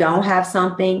when you don't have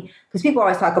something, because people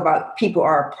always talk about people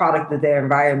are a product of their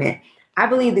environment. I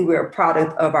believe that we're a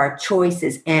product of our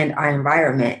choices and our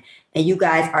environment. And you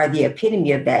guys are the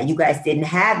epitome of that. You guys didn't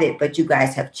have it, but you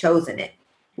guys have chosen it.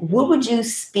 What would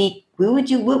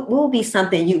be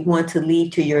something you want to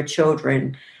leave to your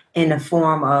children in the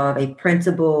form of a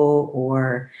principle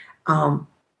or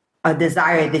a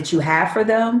desire that you have for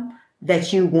them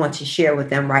that you want to share with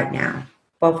them right now?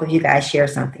 Both of you guys share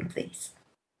something, please.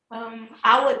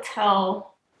 I would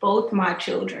tell both my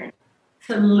children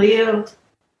to live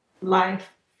life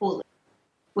fully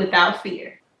without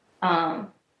fear.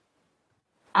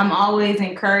 I'm always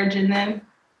encouraging them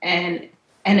and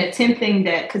attempting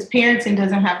that, because parenting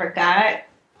doesn't have a guide.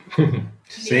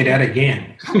 Say that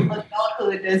again.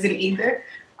 Adulthood doesn't either.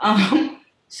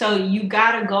 So you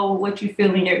gotta go with what you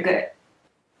feel in your gut.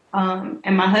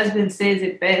 And my husband says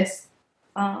it best.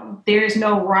 There is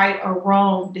no right or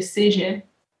wrong decision.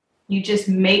 You just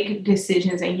make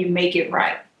decisions and you make it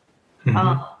right.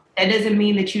 Mm-hmm. That doesn't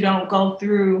mean that you don't go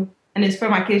through, and it's for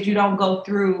my kids, you don't go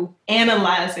through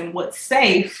analyzing what's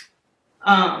safe.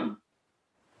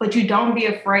 But you don't be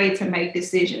afraid to make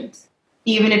decisions,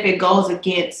 even if it goes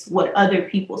against what other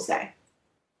people say.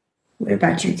 What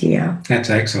about you, Tio? That's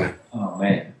excellent. Oh,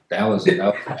 man. That was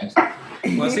excellent.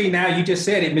 Well, see, now you just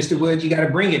said it, Mr. Woods. You got to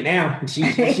bring it now. She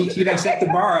done set the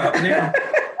bar up now.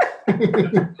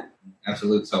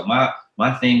 Absolutely. So my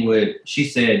thing she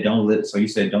said, don't live. So you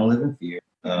said, don't live in fear.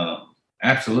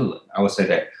 Absolutely. I would say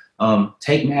that.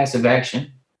 Take massive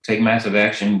action. Take massive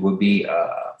action would be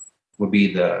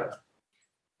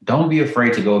don't be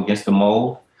afraid to go against the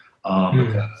mold.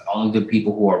 Because only the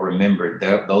people who are remembered,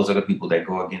 those are the people that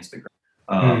go against the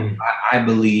grain. I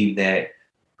believe that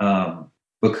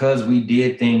because we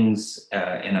did things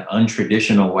in an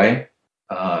untraditional way,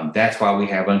 that's why we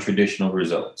have untraditional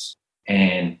results.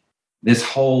 And this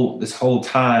whole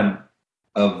time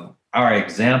of our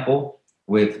example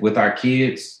with our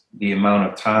kids, the amount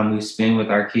of time we spend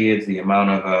with our kids, the amount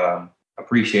of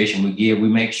appreciation we give, we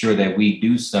make sure that we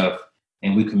do stuff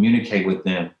and we communicate with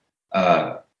them.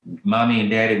 Mommy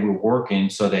and daddy, we're working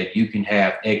so that you can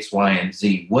have X, Y, and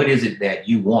Z. What is it that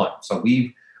you want? So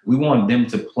we want them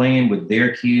to plan with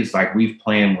their kids like we've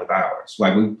planned with ours,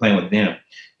 like we've planned with them.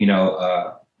 You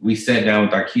know, we sat down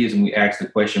with our kids and we asked the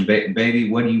question,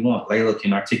 baby, what do you want? Layla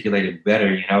can articulate it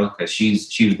better, you know, because she was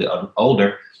the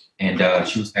older, and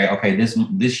she was saying, okay,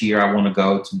 this year I want to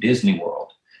go to Disney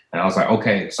World. And I was like,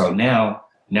 okay, so now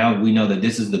we know that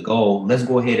this is the goal. Let's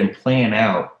go ahead and plan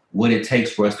out what it takes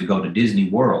for us to go to Disney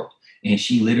World. And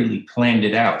she literally planned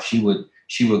it out. She would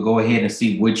go ahead and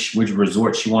see which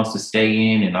resort she wants to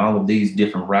stay in and all of these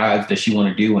different rides that she want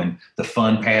to do and the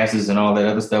fun passes and all that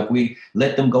other stuff. We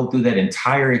let them go through that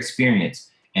entire experience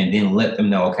and then let them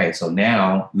know, okay, so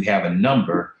now we have a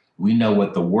number. We know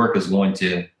what the work is going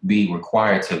to be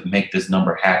required to make this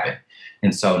number happen.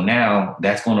 And so now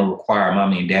that's going to require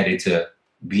mommy and daddy to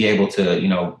be able to, you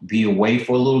know, be away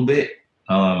for a little bit.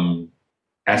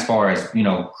 As far as, you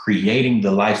know, creating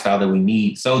the lifestyle that we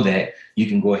need so that you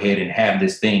can go ahead and have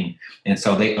this thing. And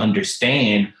so they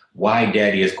understand why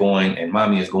daddy is going and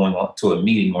mommy is going to a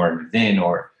meeting or an event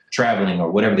or traveling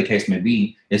or whatever the case may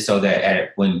be, is so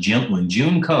that when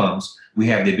June comes, we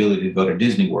have the ability to go to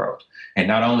Disney World. And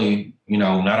not only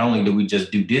do we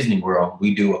just do Disney World,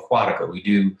 we do Aquatica. We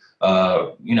do,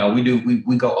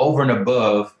 we go over and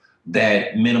above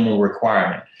that minimal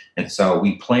requirement. And so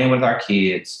we plan with our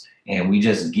kids and we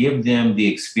just give them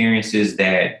the experiences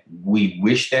that we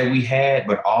wish that we had,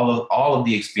 but all of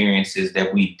the experiences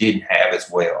that we didn't have as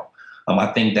well. I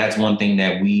think that's one thing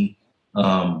that we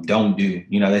don't do.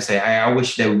 You know, they say, hey, I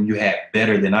wish that you had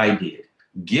better than I did.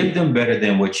 Give them better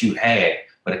than what you had,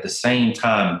 but at the same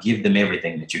time, give them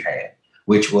everything that you had,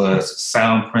 which was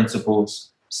sound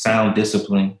principles, sound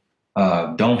discipline.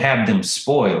 Don't have them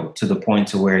spoiled to the point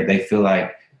to where they feel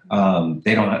like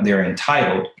they're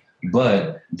entitled,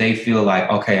 but they feel like,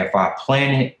 okay, if I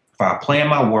plan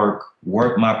my work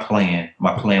my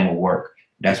plan will work.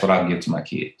 That's what I'll give to my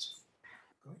kids.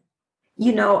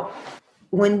 You know,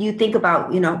 when you think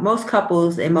about, most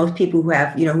couples and most people who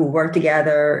have, who work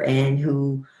together and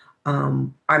who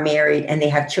are married and they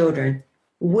have children,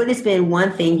 what has been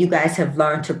one thing you guys have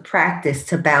learned to practice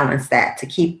to balance that, to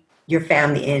keep your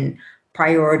family in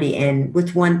priority, and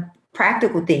what's one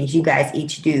practical things you guys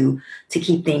each do to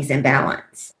keep things in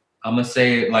balance? I'm going to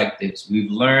say it like this. We've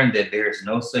learned that there is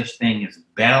no such thing as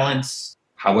balance.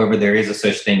 However, there is a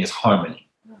such thing as harmony.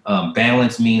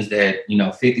 Balance means that,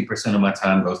 50% of my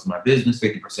time goes to my business,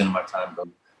 50% of my time goes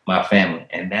to my family.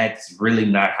 And that's really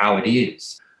not how it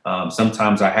is.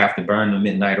 Sometimes I have to burn the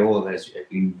midnight oil, if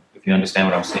you understand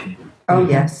what I'm saying. Oh,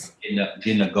 yes.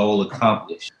 Getting a goal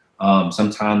accomplished.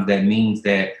 Sometimes that means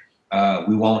that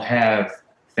we won't have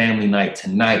family night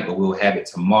tonight, but we'll have it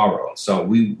tomorrow. So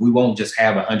we won't just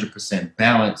have 100%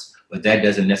 balance, but that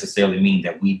doesn't necessarily mean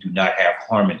that we do not have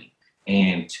harmony.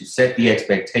 And to set the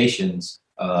expectations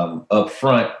up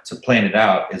front, to plan it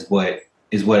out, is what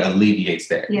alleviates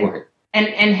that. Yeah.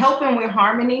 And helping with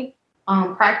harmony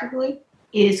practically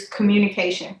is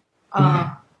communication.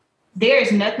 There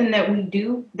is nothing that we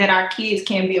do that our kids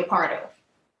can be a part of.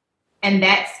 And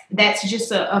that's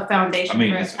just a foundation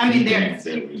for us. When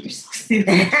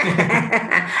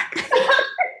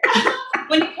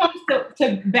it comes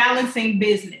to balancing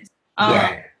business.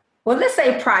 Well, let's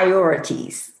say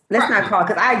priorities. Let's not call,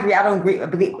 because I agree. I don't agree. I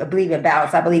believe in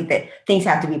balance. I believe that things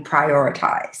have to be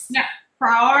prioritized. Yeah,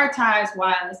 prioritize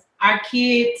wise, our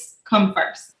kids come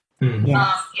first. Mm-hmm.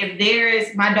 Yes.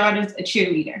 If my daughter's a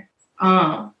cheerleader.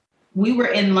 We were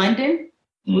in London.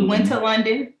 Mm-hmm. We went to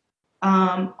London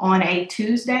on a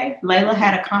Tuesday. Layla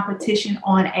had a competition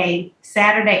on a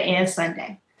Saturday and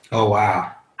Sunday. Oh,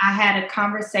 wow. I had a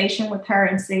conversation with her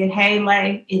and said, hey,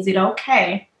 Lay, is it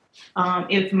okay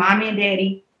if mommy and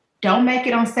daddy don't make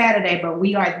it on Saturday, but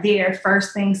we are there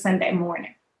first thing Sunday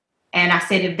morning? And I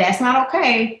said, if that's not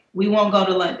okay, we won't go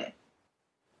to London.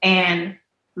 And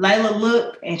Layla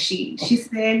looked and she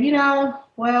said,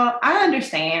 well, I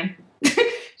understand.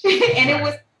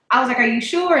 And I was like, are you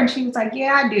sure? And she was like,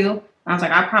 yeah, I do. And I was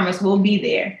like, I promise we'll be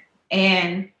there.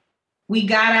 And we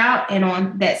got out, and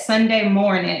on that Sunday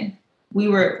morning, we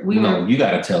were. You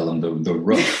got to tell them the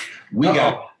rough. We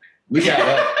got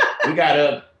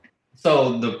up.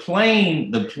 So the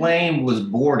plane was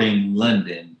boarding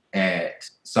London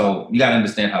so you got to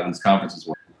understand how these conferences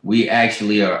work. We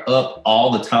actually are up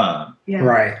all the time. Yeah.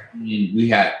 Right. We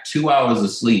had 2 hours of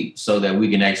sleep so that we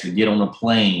can actually get on a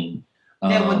plane.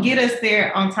 That would get us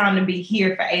there on time to be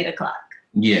here for 8 o'clock.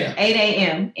 Yeah. 8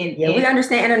 a.m. We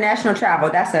understand international travel.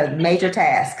 That's a major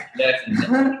task.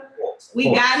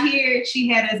 We got here. She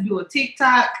had us do a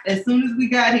TikTok as soon as we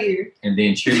got here. And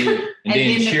then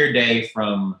cheer day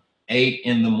from 8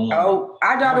 in the morning. Oh,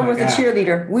 our daughter was a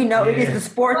cheerleader. We know it is the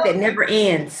sport that never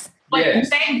ends. But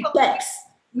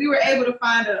we were able to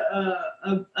find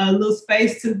a little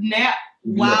space to nap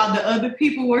while the other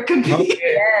people were competing.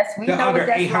 Yes, we the know other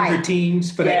that's 800 right.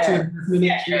 teams for that 2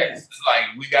 minutes. Yes. It's like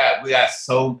we got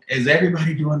so. Is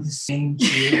everybody doing the same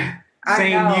cheer?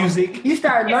 Same music. You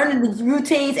start learning the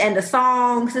routines and the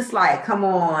songs. It's like, come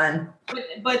on.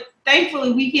 But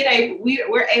thankfully,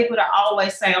 we're able to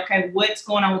always say, okay, what's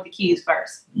going on with the kids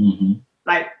first? Mm-hmm.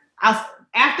 Like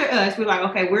after us, we're like,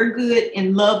 okay, we're good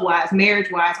in love wise,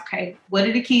 marriage wise. Okay, what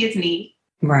do the kids need?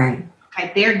 Right.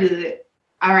 Okay, they're good.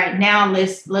 All right, now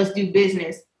let's do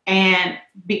business. And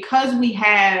because we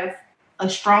have a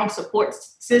strong support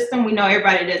system, we know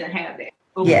everybody doesn't have that.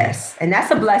 Yes, and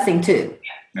that's a blessing too.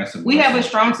 We have a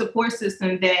strong support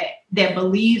system that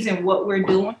believes in what we're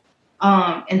doing.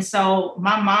 And so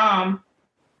my mom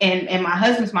and my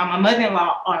husband's mom, my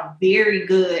mother-in-law, are very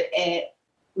good at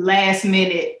last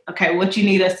minute, okay, what you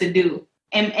need us to do.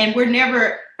 And we're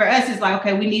never, for us, it's like,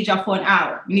 okay, we need y'all for an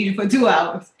hour. We need you for 2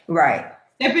 hours. Right.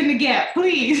 Step in the gap,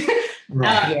 please.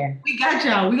 Right. We got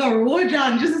y'all. We're going to reward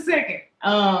y'all in just a second.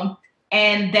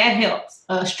 And that helps.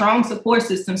 A strong support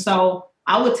system. So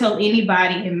I would tell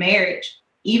anybody in marriage,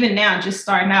 even now, just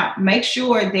starting out, make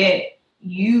sure that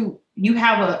you you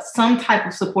have some type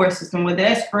of support system, whether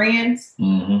that's friends,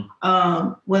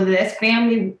 whether that's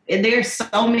family. There's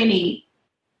so many,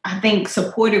 I think,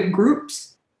 supportive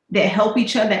groups that help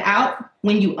each other out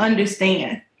when you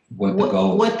understand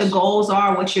what the goals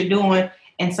are, what you're doing.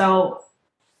 And so,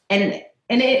 and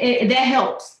it that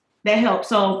helps. That helps.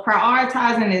 So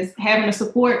prioritizing is having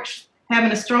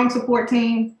a strong support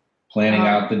team. Planning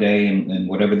out the day and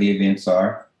whatever the events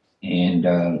are, and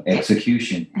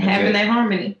execution. Having that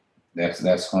harmony.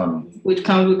 That's harmony. Which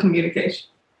comes with communication.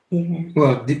 Yeah.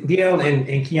 Well, DL and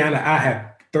Kiana, I have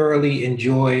thoroughly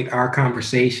enjoyed our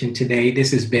conversation today.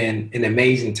 This has been an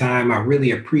amazing time. I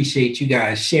really appreciate you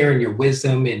guys sharing your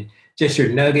wisdom and just your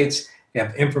nuggets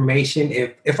of information.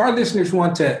 If our listeners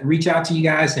want to reach out to you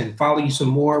guys and follow you some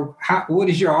more, what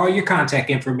is all your contact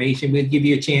information? We'll give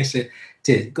you a chance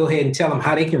to go ahead and tell them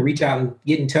how they can reach out and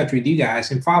get in touch with you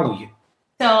guys and follow you.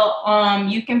 So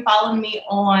you can follow me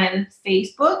on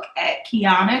Facebook at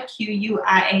Kiana,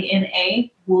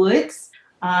 Q-U-I-A-N-A, Woods.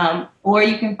 Or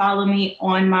you can follow me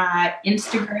on my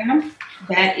Instagram.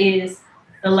 That is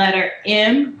the letter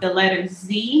M, the letter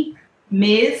Z,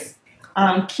 Ms.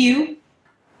 Q,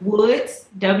 Woods,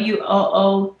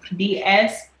 WOODS,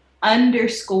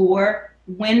 _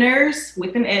 winners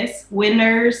with an S,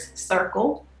 winners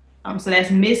circle. So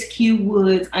that's Miss Q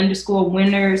Woods _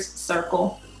 winners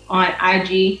circle on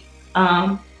IG.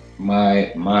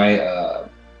 My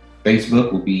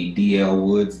Facebook will be DL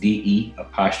Woods,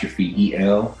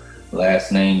 DE'_EL,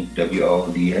 last name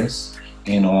WOODS.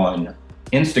 And on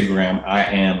Instagram, I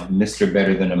am Mr.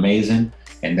 Better Than Amazing,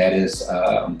 and that is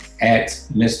at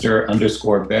Mr.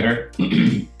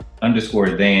 _better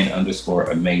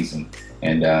 _ amazing.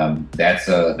 And that's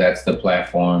the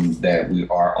platforms that we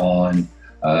are on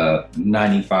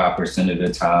 95% of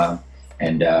the time.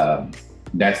 And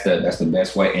that's the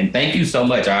best way. And thank you so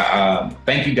much. I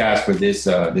thank you guys for this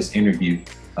interview.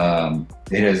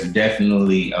 It has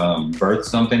definitely birthed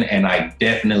something, and I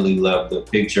definitely love the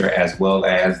picture as well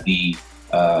as the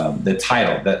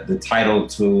title. The title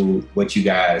to what you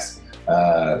guys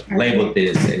labeled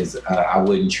this is I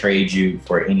wouldn't trade you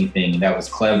for anything. That was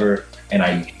clever, and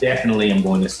I definitely am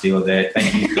going to steal that.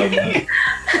 Thank you so much.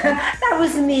 That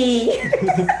was me.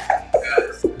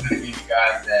 You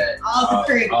guys that all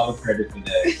the credit for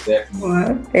that. Definitely.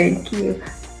 Well, thank you.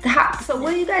 So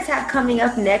what do you guys have coming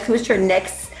up next? What's your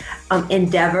next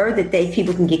endeavor that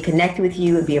people can get connected with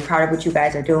you and be a part of what you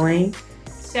guys are doing?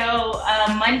 So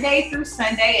Monday through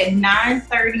Sunday at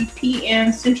 9:30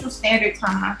 p.m. Central Standard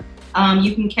Time,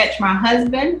 you can catch my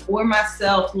husband or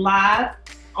myself live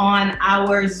on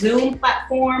our Zoom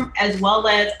platform, as well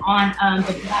as on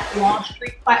the Black Wall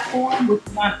Street platform, which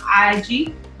is on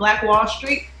IG, Black Wall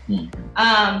Street.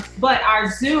 But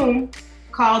our Zoom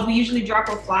calls, we usually drop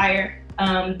a flyer.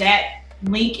 That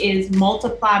link is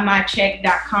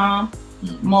multiplymycheck.com,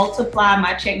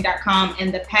 multiplymycheck.com,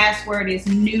 and the password is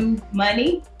new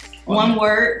money, one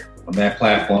word. On that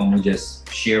platform, we just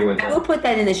share with them. We'll put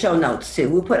that in the show notes too.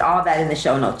 We'll put all that in the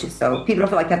show notes too, so people don't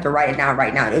feel like they have to write it down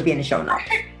right now. It'll be in the show notes.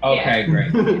 Okay,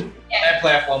 great. On that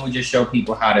platform, we just show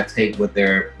people how to take what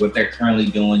they're currently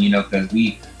doing, because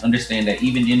we understand that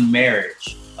even in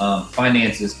marriage,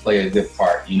 finances play a good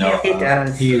part. It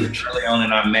does. Huge. Early on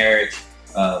in our marriage,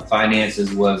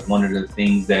 finances was one of the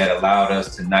things that allowed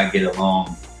us to not get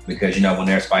along, because when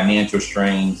there's financial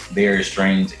strains, there is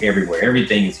strains everywhere.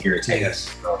 Everything is irritating.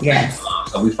 Yes.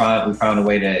 So we found a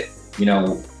way that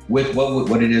with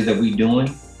what it is that we're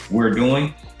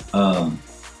doing,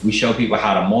 we show people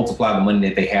how to multiply the money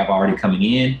that they have already coming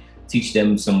in, teach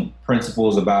them some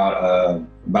principles about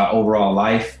overall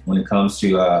life when it comes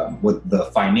to with the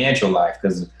financial life,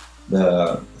 because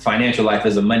the financial life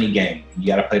is a money game. You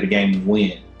got to play the game to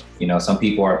win. Some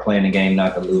people are playing the game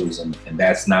not to lose, and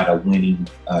that's not a winning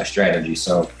strategy.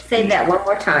 So say that one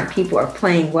more time. People are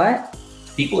playing what?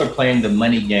 People are playing the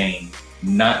money game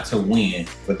not to win,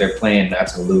 but they're playing not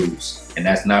to lose, and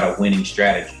that's not a winning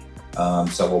strategy.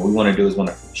 So what we want to do is want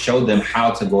to show them how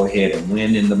to go ahead and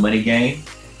win in the money game,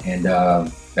 and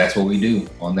that's what we do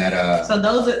on that. So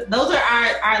those are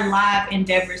our live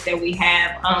endeavors that we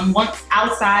have. Once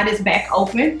outside is back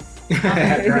open.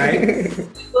 Right.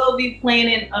 We'll be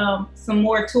planning some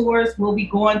more tours. We'll be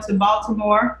going to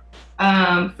Baltimore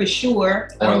for sure.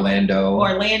 Orlando,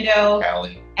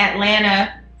 Cali.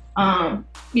 Atlanta,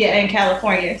 and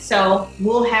California. So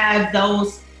we'll have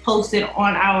those posted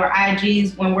on our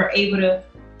IGs when we're able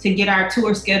to get our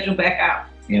tour schedule back out.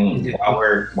 And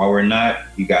while we're not,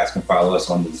 you guys can follow us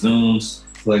on the Zooms,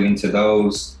 plug into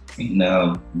those, and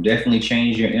definitely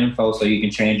change your info so you can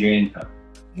change your income.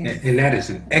 And that is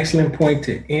an excellent point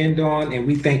to end on. And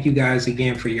we thank you guys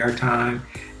again for your time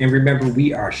And remember,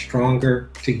 we are stronger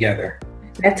together.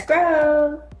 Let's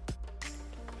grow.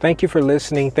 Thank you for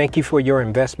listening. Thank you for your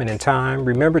investment in time.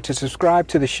 Remember to subscribe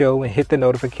to the show and hit the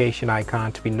notification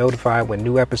icon to be notified when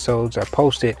new episodes are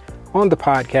posted on the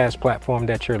podcast platform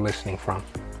that you're listening from.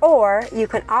 Or you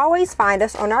can always find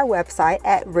us on our website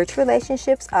at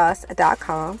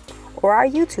richrelationshipsus.com or our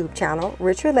YouTube channel,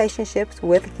 Rich Relationships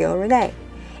with Gil and Renee.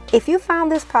 If you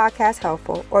found this podcast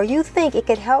helpful or you think it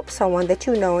could help someone that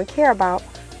you know and care about,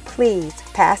 please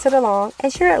pass it along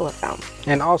and share it with them.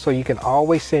 And also, you can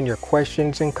always send your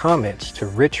questions and comments to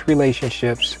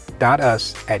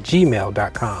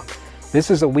richrelationships.us@gmail.com.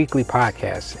 This is a weekly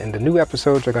podcast, and the new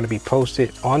episodes are going to be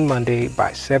posted on Monday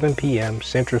by 7 p.m.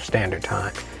 Central Standard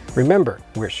Time. Remember,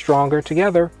 we're stronger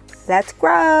together. Let's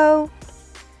grow.